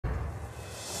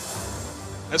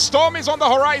The storm is on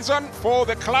the horizon for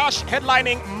the clash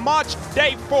headlining match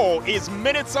day 4 is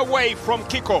minutes away from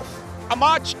kickoff. A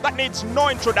match that needs no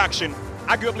introduction.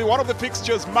 Arguably one of the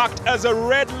fixtures marked as a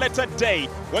red letter day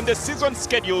when the season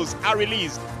schedules are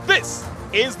released. This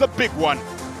is the big one.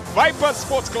 Vipers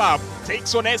Sports Club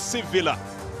takes on SC Villa.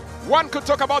 One could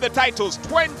talk about the titles,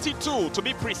 22 to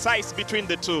be precise between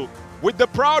the two, with the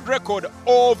proud record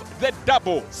of the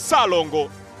double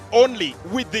Salongo only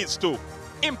with these two.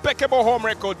 Impeccable home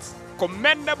records,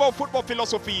 commendable football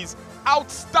philosophies,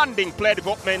 outstanding player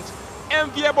development,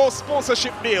 enviable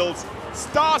sponsorship deals,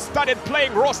 star-studded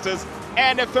playing rosters,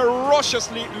 and a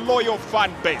ferociously loyal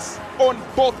fan base on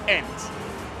both ends.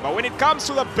 But when it comes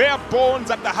to the bare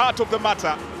bones at the heart of the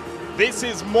matter, this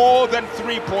is more than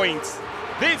 3 points.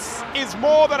 This is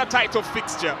more than a title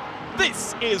fixture.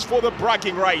 This is for the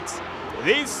bragging rights.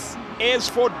 This is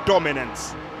for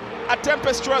dominance. A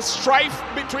tempestuous strife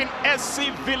between SC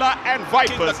Villa and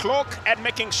Vipers. The clock and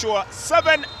making sure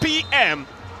 7 p.m.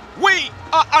 we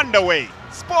are underway.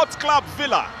 Sports Club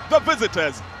Villa, the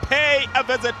visitors, pay a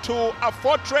visit to a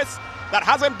fortress that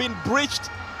hasn't been breached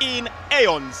in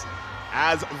aeons,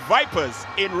 as Vipers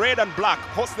in red and black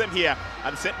host them here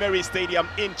at St. Mary's Stadium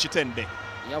in Chitende.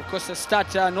 Yeah, of course, the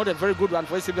start not a very good one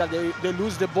for SC Villa. They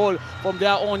lose the ball from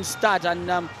their own start, and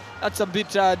that's a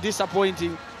bit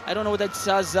disappointing. I don't know whether it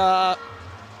has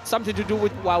something to do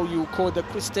with what you call the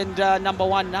Christian number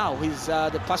 1 now. He's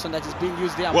the person that is being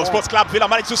used there. Well, Sports Club Villa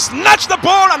managed to snatch the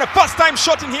ball, and a first-time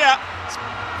shot in here.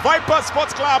 Vipers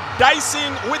Sports Club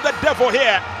dicing with the devil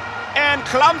here, and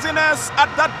clumsiness at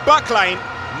that backline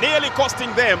nearly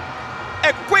costing them.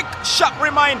 A quick, sharp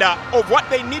reminder of what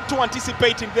they need to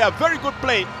anticipate in their very good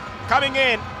play coming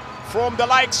in from the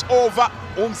likes of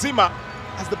Unzima,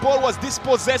 as the ball was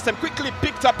dispossessed and quickly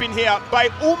picked up in here by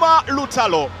Uma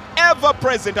Lutalo, ever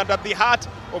present and at the heart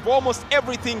of almost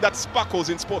everything that sparkles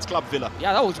in Sports Club Villa.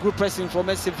 Yeah, that was good pressing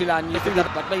from SC Villa, and you think that,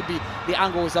 but maybe the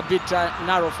angle was a bit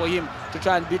narrow for him to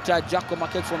try and beat Jacko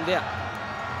Marquez from there.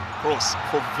 Cross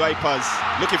for Vipers,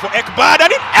 looking for Ekbad,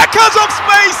 and in acres of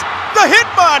space, the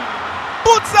hitman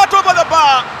puts that over the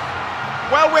bar.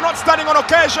 Well, we're not standing on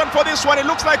occasion for this one. It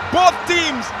looks like both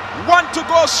teams want to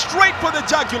go straight for the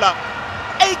jugular.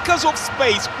 Acres of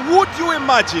space. Would you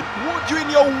imagine, would you in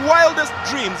your wildest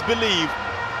dreams believe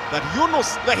that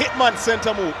Yunus, the hitman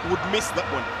Sentamu, would miss that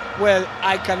one? Well,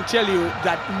 I can tell you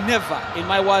that never in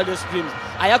my wildest dreams.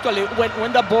 I actually,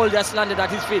 when the ball just landed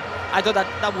at his feet, I thought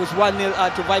that was 1-0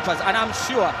 to Vipers, and I'm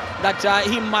sure that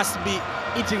he must be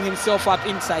eating himself up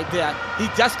inside there. He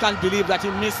just can't believe that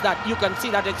he missed that. You can see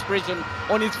that expression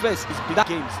on his face. It's been that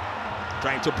games.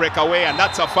 Trying to break away, and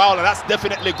that's a foul, and that's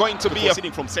definitely going to be a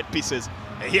proceeding from set pieces.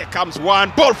 And here comes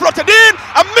one, ball floated in,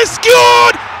 a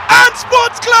miscued, and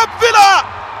Sports Club Villa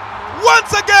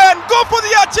once again go for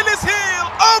the Achilles heel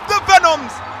of the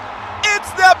Venoms.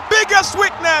 It's their biggest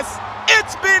weakness.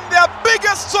 It's been their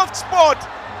biggest soft spot,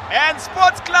 and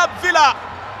Sports Club Villa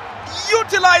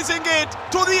utilizing it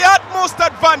to the utmost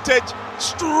advantage,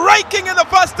 striking in the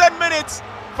first 10 minutes.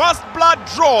 First blood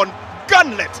drawn,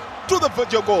 gunlet to the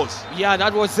Virgil goals. Yeah,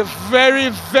 that was a very,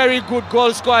 very good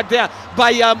goal scored there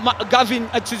by Gavin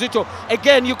Chizito.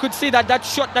 Again, you could see that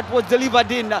shot that was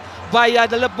delivered in by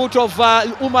the left boot of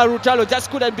Uma Rutalo just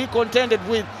couldn't be contended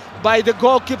with by the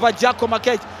goalkeeper Jacko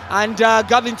Marquez, and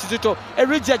Gavin Chizito. A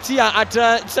reject here at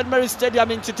St. Mary's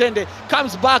Stadium in Chitende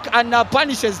comes back and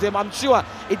punishes them. I'm sure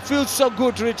it feels so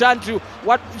good to return to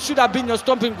what should have been your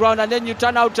stomping ground, and then you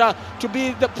turn out to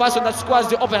be the person that scores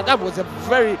the opener. That was a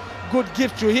very good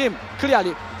gift to him.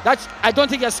 Clearly, I don't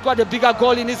think he has scored a bigger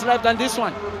goal in his life than this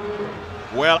one.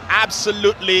 Well,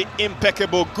 absolutely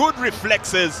impeccable, good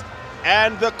reflexes,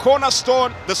 and the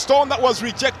cornerstone, the stone that was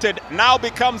rejected, now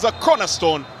becomes a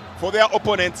cornerstone for their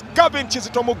opponents. Gavin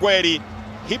Chizito Mugweri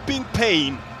heaping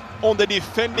pain on the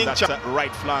defending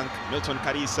right flank. Milton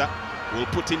Karisa will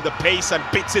put in the pace and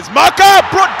beats his marker,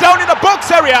 brought down in the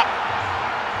box area.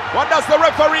 What does the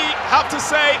referee have to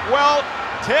say? Well,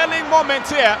 telling moment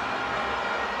here,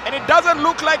 and it doesn't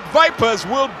look like Vipers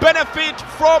will benefit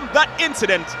from that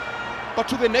incident. But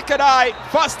to the naked eye,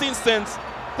 first instance,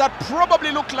 that probably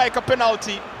looked like a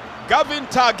penalty. Gavin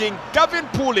tagging, Gavin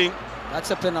pulling. That's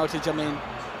a penalty, Jermaine.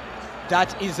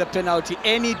 That is a penalty.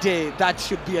 Any day, that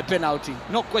should be a penalty.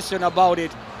 No question about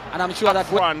it. And I'm sure that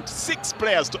front, 6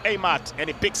 players to aim at, and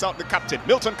he picks out the captain,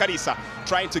 Milton Karisa,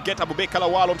 trying to get Abubakar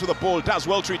Lawal onto the ball, does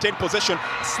well to retain possession.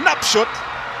 Snapshot,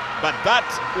 but that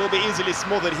will be easily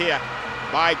smothered here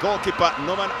by goalkeeper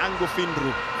Norman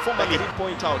Angufindru. Formerly, he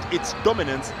point out its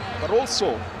dominance, but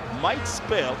also might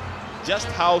spell just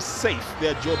how safe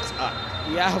their jobs are.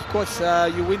 Yeah, of course,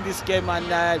 you win this game, and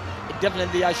it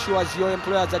definitely assures your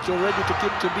employers that you're ready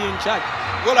to be in charge.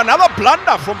 Well, another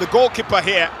blunder from the goalkeeper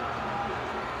here.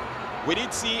 We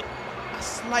did see a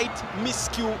slight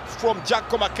miscue from Jack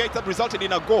Komakech that resulted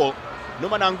in a goal.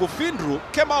 Norman Angufindru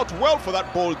came out well for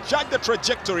that ball, judged the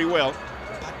trajectory well,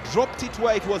 but dropped it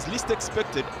where it was least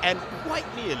expected and quite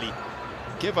nearly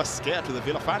gave a scare to the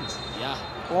Villa fans. Yeah,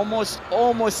 almost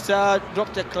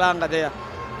dropped a clanger there.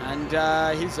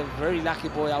 And he's a very lucky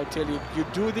boy, I'll tell you. You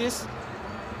do this.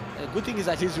 The good thing is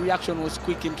that his reaction was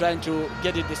quick in trying to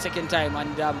get it the second time.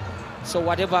 And so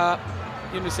whatever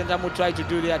Sentamu tried to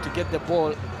do there to get the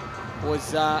ball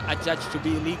was adjudged to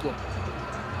be illegal.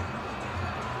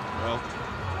 Well,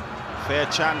 fair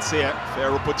chance here,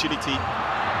 fair opportunity.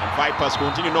 And Vipers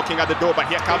continue knocking at the door, but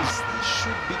here comes. He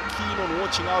should be keen on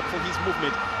watching out for his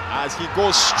movement as he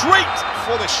goes straight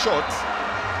for the shot.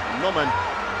 Norman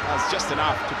has just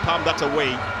enough to palm that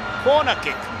away. Corner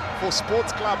kick for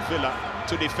Sports Club Villa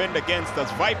to defend against,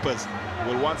 as Vipers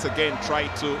will once again try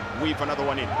to weave another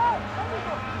one in.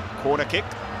 Corner kick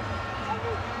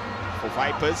for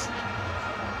Vipers.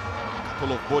 A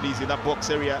couple of bodies in that box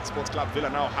area. Sports Club Villa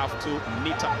now have to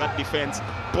knit up that defense.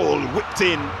 Ball whipped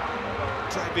in.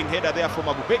 Driving header there from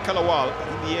Abubakar Lawal.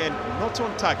 In the end, not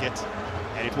on target.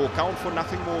 And it will count for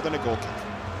nothing more than a goal kick.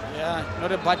 Yeah,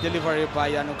 not a bad delivery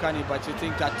by Nukani, but you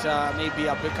think that maybe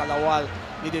Abubakar Lawal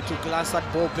needed to glance that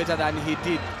ball better than he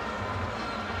did.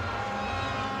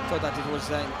 Thought that it was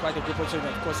quite a good position.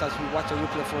 Of course, as we watch a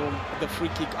replay from the free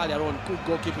kick earlier on, good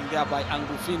goalkeeping there by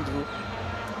Angufindru.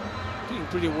 Doing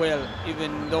pretty well,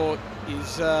 even though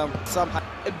he's somehow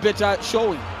a better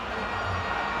showing.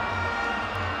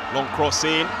 Long cross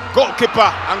in.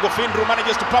 Goalkeeper Angufindru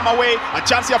manages to palm away. A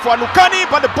chance here for Nukani,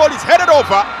 but the ball is headed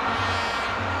over.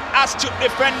 Astute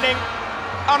defending.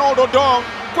 Arnold Odong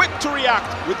quick to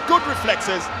react with good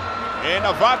reflexes and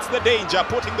averts the danger,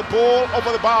 putting the ball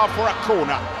over the bar for a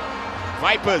corner.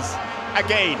 Vipers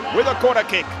again with a corner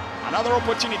kick. Another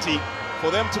opportunity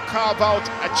for them to carve out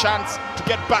a chance to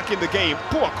get back in the game.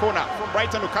 Poor corner from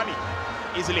Brighton Nukani.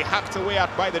 Easily hacked away at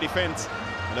by the defense.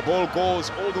 And the ball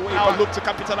goes all the way back. Look to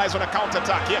capitalize on a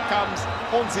counter-attack. Here comes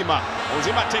Onzima.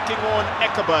 Onzima taking on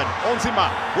Ekaban.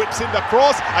 Onzima whips in the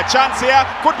cross. A chance here.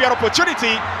 Could be an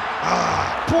opportunity.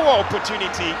 Poor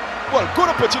opportunity. Well, good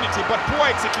opportunity, but poor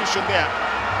execution there.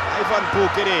 Ivan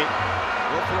Bogere,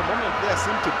 well, for a moment there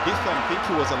seemed to differ and think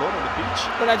he was alone on the pitch.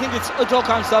 But I think it all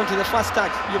comes down to the first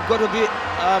touch. You've got to be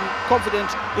confident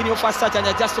in your first touch, and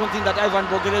I just don't think that Ivan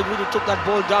Bogere really took that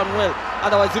ball down well.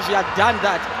 Otherwise, if he had done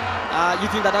that, you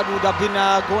think that would have been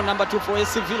goal number 2 for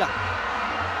AC Villa.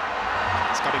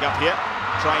 It's coming up here,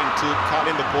 trying to call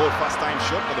in the ball, first time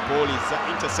shot, but the ball is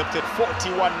intercepted.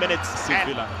 41 minutes, AC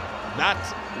Villa. That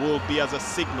will be as a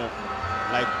signal,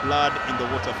 like blood in the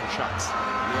water for sharks.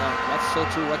 Yeah, that's so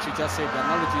true what you just said. The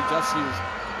analogy you just used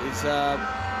is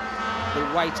the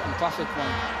right and perfect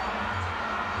one.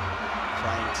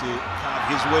 Trying to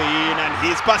carve his way in, and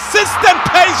his persistent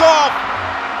pays off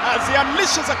as he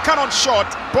unleashes a cannon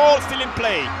shot. Ball still in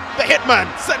play. The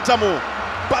hitman, Sentamu,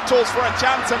 battles for a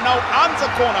chance and now earns a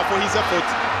corner for his effort.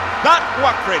 That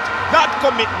work rate, that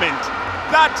commitment,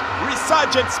 that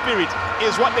resurgent spirit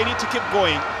is what they need to keep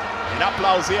going. An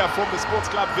applause here from the Sports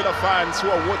Club Villa fans who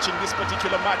are watching this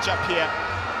particular matchup here,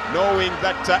 knowing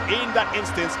that in that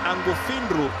instance,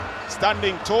 Angufindru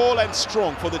standing tall and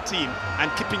strong for the team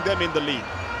and keeping them in the lead.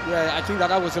 Yeah, I think that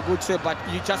was a good save, but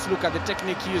you just look at the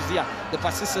technique used here, the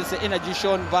persistence, the energy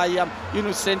shown by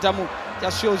Yunus Sentamu,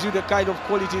 just shows you the kind of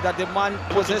quality that the man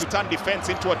possesses. To turn defense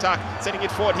into attack, sending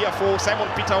it forward here for Simon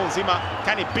Peter Onzima.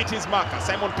 Can he beat his marker?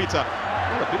 Simon Peter,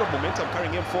 a bit of momentum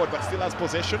carrying him forward, but still has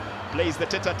possession. Plays the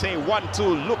tete-a-tete,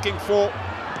 1-2, looking for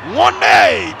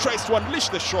One-Day. Tries to unleash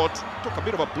the shot. Took a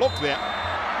bit of a block there.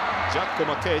 Jack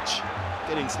Komakech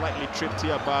getting slightly tripped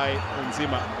here by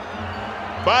Onzima.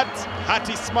 But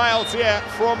hearty smiles here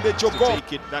from the Jogo.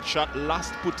 Take it, that shot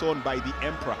last put on by the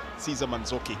Emperor, Caesar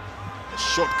Manzoki. A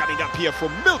shot coming up here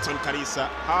from Milton Karisa,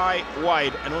 high,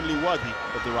 wide, and only worthy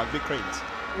of the Rugby Cranes.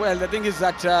 Well, the thing is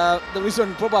that the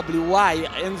reason probably why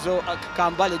Kenzo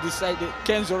Kambale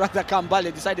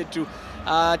decided to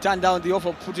turn down the offer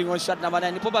of putting on shirt number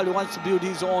 9. He probably wants to build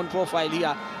his own profile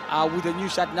here with a new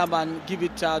shirt number and give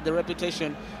it the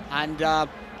reputation and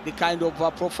the kind of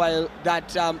profile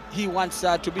that he wants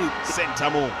to be.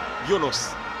 Sentamu,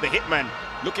 Yunus, the hitman,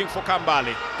 looking for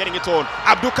Kambale, getting it on.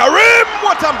 Abdul Karim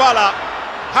Watambala,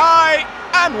 high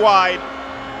and wide.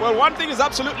 Well, one thing is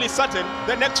absolutely certain,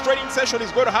 the next training session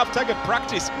is going to have target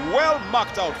practice well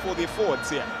marked out for the forwards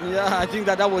here. Yeah, I think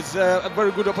that was a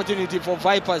very good opportunity for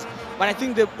Vipers. But I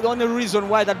think the only reason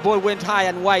why that ball went high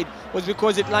and wide was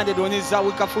because it landed on his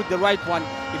weaker foot, the right one.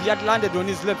 If he had landed on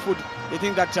his left foot, I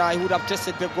think that he would have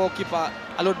tested the goalkeeper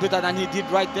a lot better than he did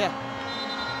right there.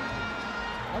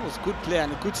 That was good play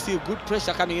and a good steal, good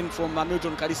pressure coming in from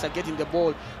Milton Kalisa, getting the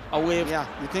ball away. Yeah,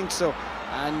 you think so?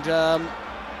 And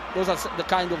those are the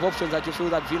kind of options that you feel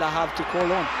that Villa have to call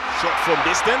on. Shot from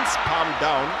distance, palm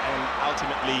down, and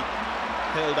ultimately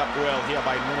held up well here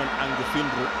by Numan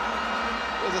Angufindru.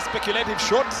 It was a speculative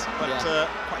shot, but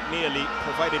quite nearly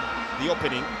provided the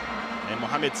opening. And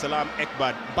Mohamed Salam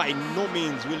Ekbad by no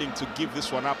means willing to give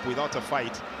this one up without a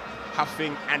fight,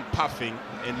 huffing and puffing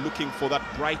and looking for that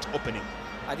bright opening.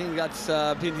 I think that's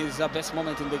been his best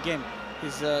moment in the game.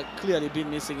 He's clearly been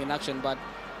missing in action, but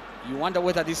you wonder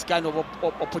whether this kind of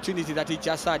opportunity that he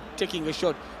just had, taking a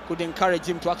shot, could encourage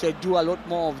him to actually do a lot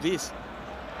more of this.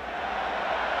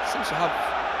 Seems to have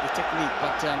the technique,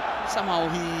 but somehow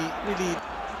he really...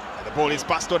 The ball is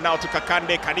passed on now to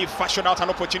Kakande. Can he fashion out an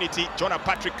opportunity? Jonah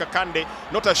Patrick Kakande,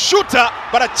 not a shooter,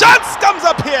 but a chance comes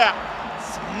up here.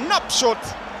 Snapshot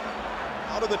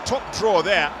out of the top draw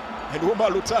there. And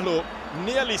Uma Lutalo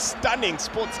nearly stunning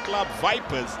Sports Club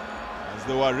Vipers, as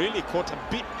they were really caught a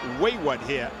bit wayward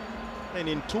here and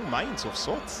in two minds of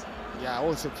sorts. Yeah,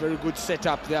 also very good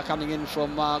setup there coming in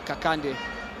from Kakande.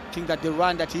 I think that the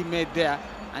run that he made there,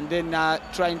 and then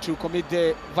trying to commit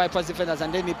the Vipers defenders,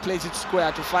 and then he plays it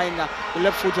square to find the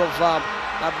left foot of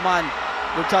that man,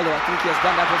 Lutalo. I think he has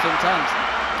done that often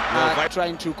times.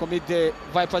 Trying to commit the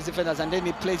Vipers defenders, and then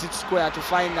he plays it square to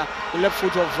find the left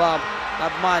foot of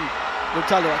that man,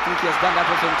 Lutalo. I think he has done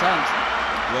that often times.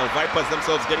 Well, Vipers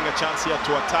themselves getting a chance here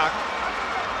to attack.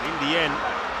 In the end,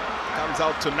 comes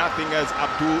out to nothing as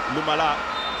Abdul Lumala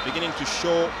beginning to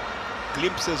show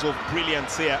glimpses of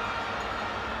brilliance here.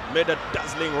 Made a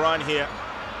dazzling run here.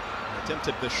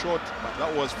 Attempted the shot, but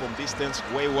that was from distance,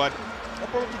 wayward.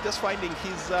 Probably just finding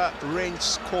his range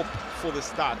scope for the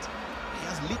start. He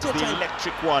has little the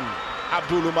electric one.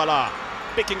 Abdul Lumala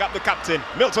picking up the captain,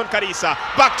 Milton Kalisa,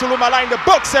 back to Lumala in the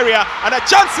box area, and a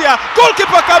chance here.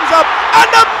 Goalkeeper comes up, and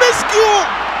a miscue!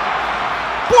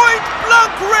 Point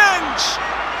blank range!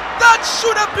 That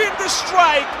should have been the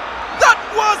strike. That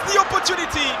was the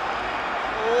opportunity.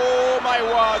 Oh my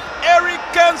word, Eric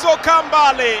Kenzo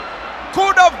Kambale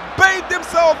could have bathed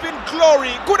himself in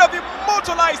glory, could have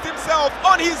immortalized himself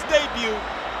on his debut.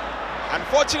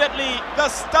 Unfortunately, the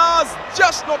stars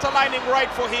just not aligning right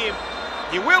for him.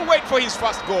 He will wait for his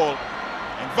first goal,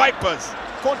 and Vipers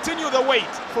continue the wait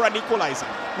for an equalizer.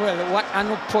 Well, what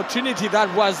an opportunity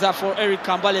that was for Eric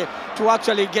Kambale to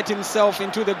actually get himself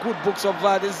into the good books of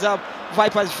this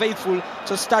Vipers faithful,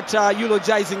 to start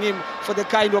eulogizing him for the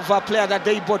kind of player that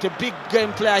they bought, a big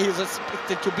game player he's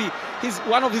expected to be.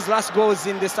 One of his last goals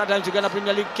in the Southern Uganda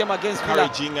Premier League came against Villa.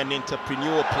 Encouraging an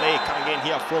entrepreneurial play coming in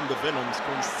here from the Venoms,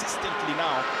 consistently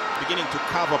now beginning to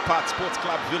carve apart Sports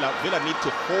Club Villa. Villa need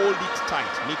to hold it tight,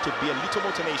 need to be a little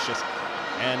more tenacious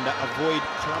and avoid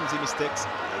clumsy mistakes,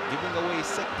 giving away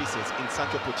set pieces in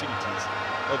such opportunities.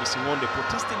 Obviously, Monde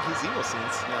protesting his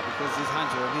innocence. Yeah, because his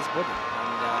hands were on his body.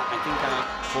 And I think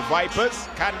for Vipers,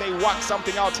 can they work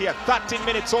something out here? 13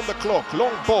 minutes on the clock.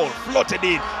 Long ball floated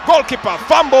in. Goalkeeper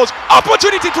fumbles.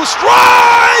 Opportunity to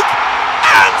strike!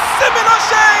 And similar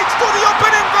shades to the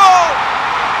opening goal.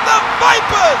 The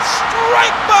Vipers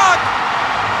strike back.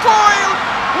 Coiled,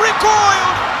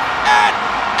 recoiled, and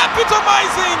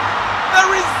epitomizing the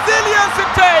resilience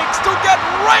it takes to get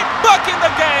right back in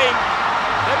the game.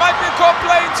 There might be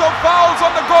complaints of fouls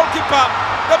on the goalkeeper.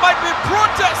 There might be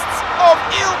protests of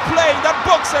ill play in that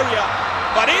box area.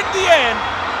 But in the end,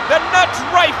 the net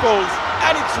rifles,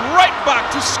 and it's right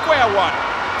back to square one.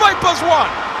 Vipers 1,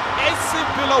 AC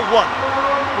Villa 1.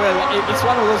 Well, it's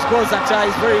one of those goals that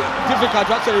is very difficult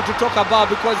actually to talk about,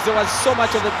 because there was so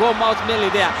much of the goal mouth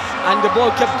melee there, and the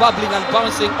ball kept bubbling and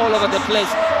bouncing all over the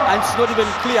place, and it's not even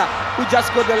clear who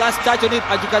just got the last touch on it.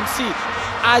 As you can see,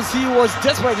 as he was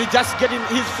desperately just getting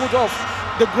his foot off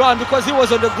the ground, because he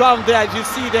was on the ground there. If you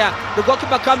see there, the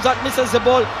goalkeeper comes out, misses the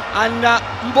ball, and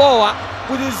Mbowa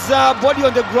with his body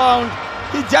on the ground,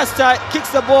 he just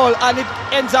kicks the ball and it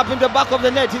ends up in the back of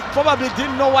the net. He probably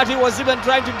didn't know what he was even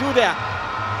trying to do there.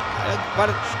 But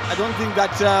I don't think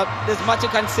that there's much I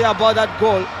can say about that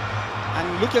goal. And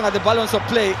looking at the balance of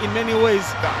play, in many ways,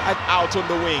 out on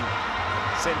the wing,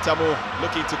 Sentamo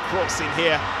looking to cross in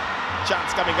here.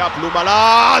 Chance coming up,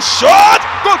 Lumala, shot!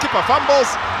 Goalkeeper fumbles,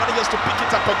 manages to pick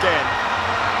it up again.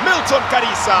 Milton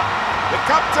Kalisa, the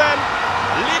captain,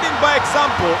 leading by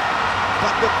example.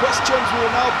 But the questions will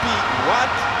now be,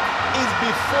 what is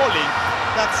befalling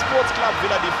that Sports Club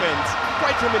Villa defense?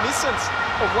 Quite reminiscent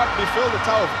of what befell the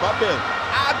Tower of Babel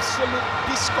absolute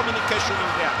miscommunication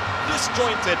in there,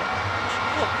 disjointed.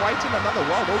 We're quite in another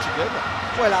world altogether.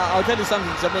 Well, I'll tell you something,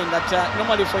 Jermaine, that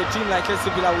normally for a team like AC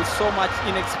Villa with so much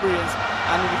inexperience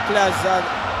and with players that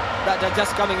are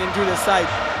just coming into the side,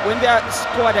 when they are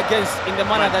scored against in the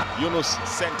manner that Yunus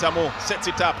Sentamo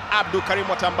sets it up, Abdul Karim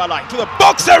Watambala to the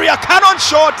box area, cannon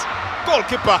shot,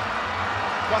 goalkeeper.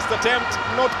 First attempt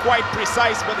not quite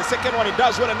precise, but the second one he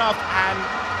does well enough and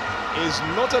is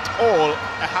not at all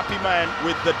a happy man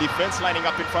with the defense lining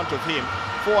up in front of him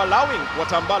for allowing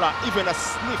Watambala even a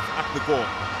sniff at the goal.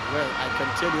 Well, I can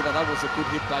tell you that that was a good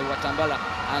hit by Watambala,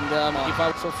 and if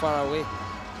I was so far away.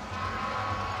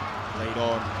 Laid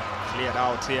on, cleared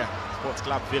out here. Sports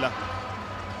Club Villa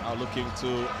now looking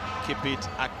to keep it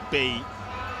at bay.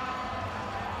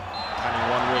 Turning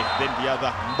one way, then the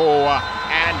other. Mboa,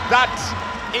 and that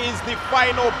is the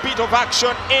final bit of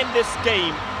action in this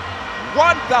game.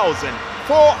 1,400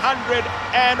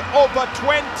 and over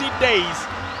 20 days.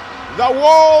 The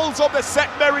walls of the St.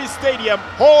 Mary's Stadium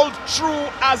hold true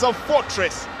as a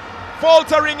fortress,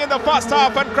 faltering in the first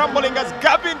half and crumbling as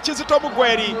Gavin Kizito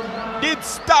Mugweri did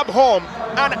stab home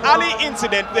an early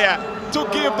incident there to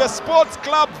give the Sports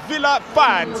Club Villa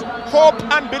fans hope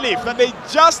and belief that they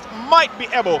just might be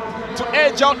able to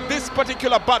edge out this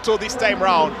particular battle this time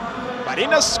round. But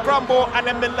in a scramble and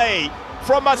a melee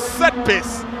from a set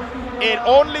piece, it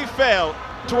only fell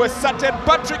to a certain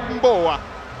Patrick Mboa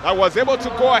that was able to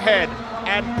go ahead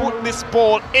and put this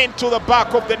ball into the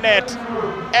back of the net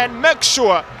and make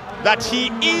sure that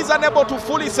he is unable to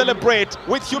fully celebrate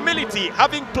with humility,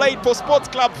 having played for Sports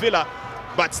Club Villa,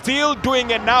 but still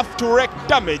doing enough to wreak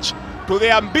damage to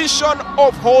the ambition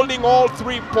of holding all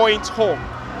 3 points home.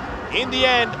 In the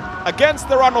end, against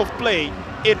the run of play,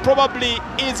 it probably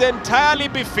is entirely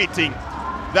befitting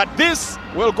that this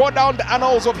will go down the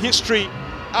annals of history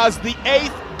as the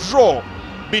 8th draw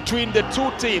between the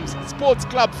two teams, Sports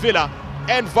Club Villa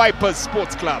and Vipers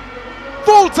Sports Club.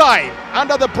 Full time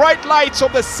under the bright lights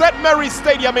of the St. Mary's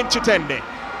Stadium in Chitende.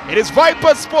 It is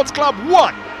Vipers Sports Club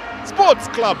 1, Sports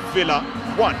Club Villa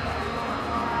 1.